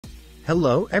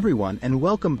Hello everyone and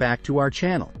welcome back to our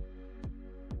channel.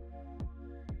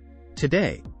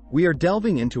 Today, we are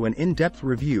delving into an in-depth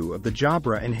review of the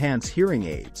Jabra Enhance hearing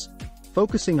aids,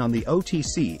 focusing on the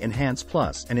OTC Enhance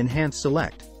Plus and Enhance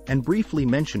Select, and briefly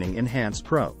mentioning Enhance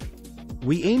Pro.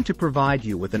 We aim to provide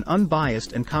you with an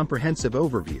unbiased and comprehensive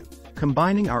overview,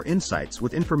 combining our insights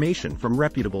with information from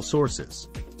reputable sources.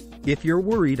 If you're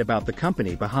worried about the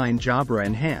company behind Jabra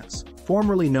Enhance,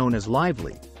 formerly known as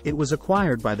Lively, it was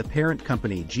acquired by the parent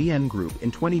company GN Group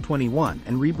in 2021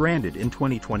 and rebranded in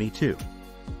 2022.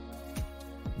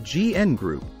 GN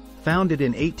Group, founded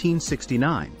in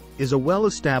 1869, is a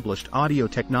well-established audio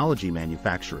technology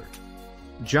manufacturer.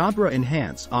 Jabra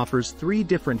Enhance offers 3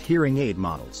 different hearing aid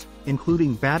models,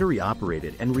 including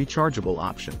battery-operated and rechargeable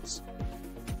options.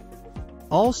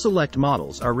 All select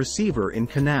models are receiver in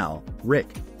canal,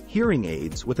 RIC, hearing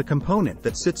aids with a component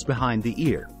that sits behind the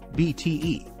ear,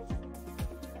 BTE.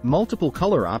 Multiple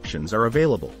color options are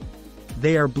available.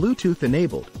 They are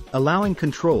Bluetooth-enabled, allowing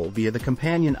control via the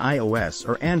companion iOS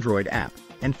or Android app,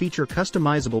 and feature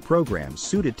customizable programs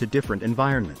suited to different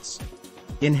environments.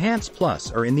 Enhance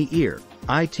Plus are in-the-ear,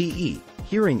 ITE,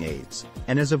 hearing aids,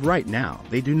 and as of right now,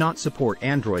 they do not support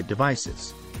Android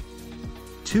devices.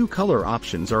 2 color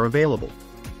options are available.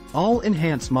 All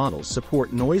Enhance models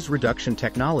support noise reduction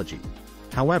technology.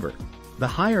 However, the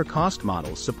higher-cost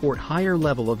models support higher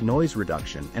level of noise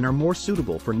reduction and are more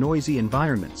suitable for noisy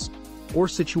environments, or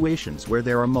situations where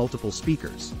there are multiple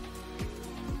speakers.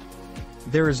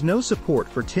 There is no support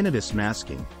for tinnitus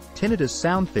masking, tinnitus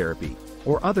sound therapy,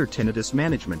 or other tinnitus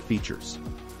management features.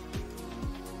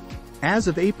 As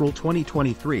of April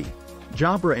 2023,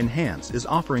 Jabra Enhance is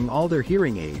offering all their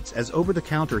hearing aids as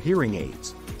over-the-counter hearing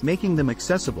aids, making them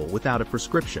accessible without a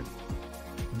prescription.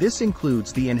 This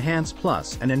includes the Enhance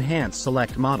Plus and Enhance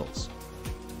Select models.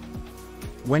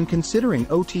 When considering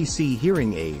OTC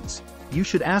hearing aids, you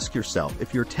should ask yourself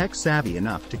if you're tech-savvy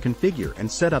enough to configure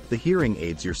and set up the hearing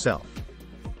aids yourself.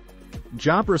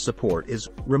 Jabra support is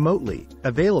remotely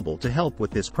available to help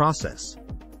with this process.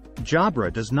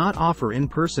 Jabra does not offer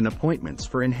in-person appointments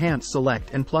for Enhance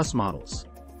Select and Plus models.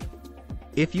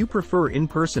 If you prefer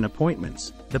in-person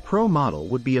appointments, the Pro model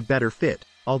would be a better fit,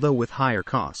 although with higher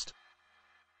cost.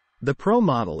 The Pro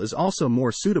model is also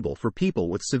more suitable for people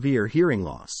with severe hearing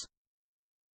loss.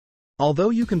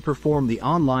 Although you can perform the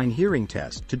online hearing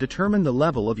test to determine the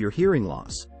level of your hearing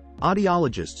loss,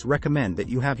 audiologists recommend that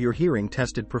you have your hearing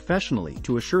tested professionally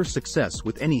to assure success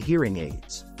with any hearing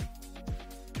aids.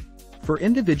 For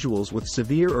individuals with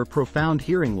severe or profound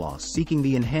hearing loss seeking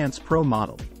the Enhance Pro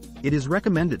model, it is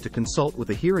recommended to consult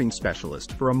with a hearing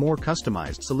specialist for a more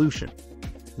customized solution.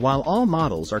 While all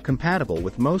models are compatible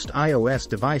with most iOS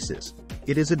devices,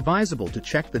 it is advisable to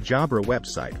check the Jabra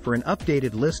website for an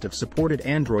updated list of supported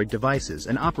Android devices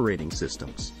and operating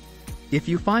systems. If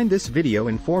you find this video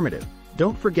informative,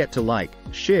 don't forget to like,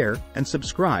 share, and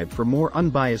subscribe for more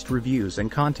unbiased reviews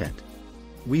and content.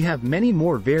 We have many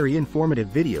more very informative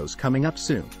videos coming up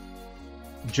soon.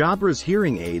 Jabra's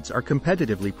hearing aids are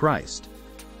competitively priced.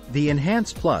 The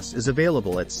Enhance Plus is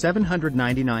available at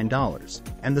 $799,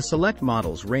 and the Select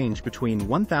models range between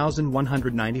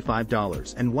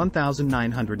 $1,195 and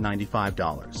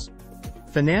 $1,995.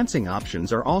 Financing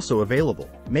options are also available,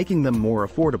 making them more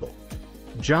affordable.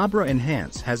 Jabra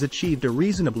Enhance has achieved a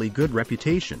reasonably good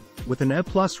reputation, with an A+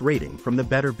 rating from the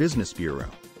Better Business Bureau.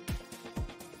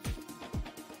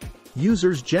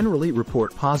 Users generally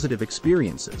report positive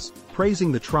experiences,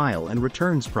 praising the trial and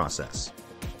returns process.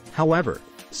 However,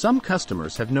 some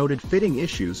customers have noted fitting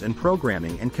issues and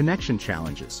programming and connection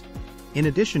challenges, in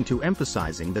addition to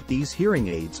emphasizing that these hearing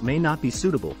aids may not be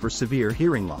suitable for severe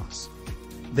hearing loss.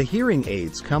 The hearing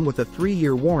aids come with a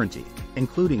 3-year warranty,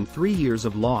 including 3 years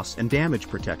of loss and damage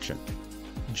protection.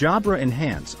 Jabra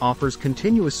Enhance offers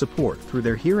continuous support through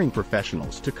their hearing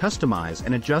professionals to customize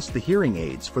and adjust the hearing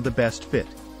aids for the best fit.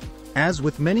 As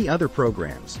with many other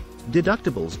programs,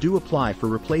 deductibles do apply for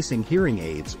replacing hearing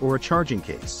aids or a charging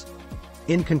case.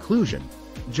 In conclusion,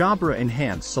 Jabra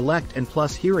Enhance Select and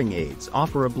Plus hearing aids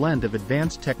offer a blend of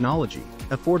advanced technology,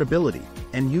 affordability,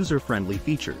 and user-friendly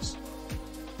features.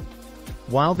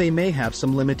 While they may have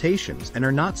some limitations and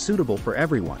are not suitable for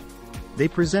everyone, they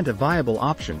present a viable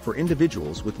option for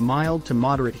individuals with mild to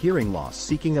moderate hearing loss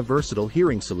seeking a versatile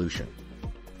hearing solution.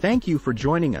 Thank you for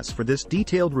joining us for this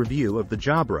detailed review of the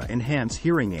Jabra Enhance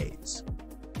hearing aids.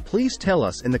 Please tell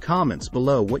us in the comments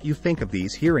below what you think of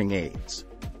these hearing aids.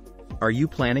 Are you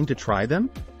planning to try them?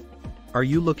 Are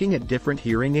you looking at different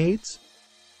hearing aids?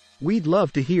 We'd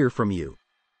love to hear from you.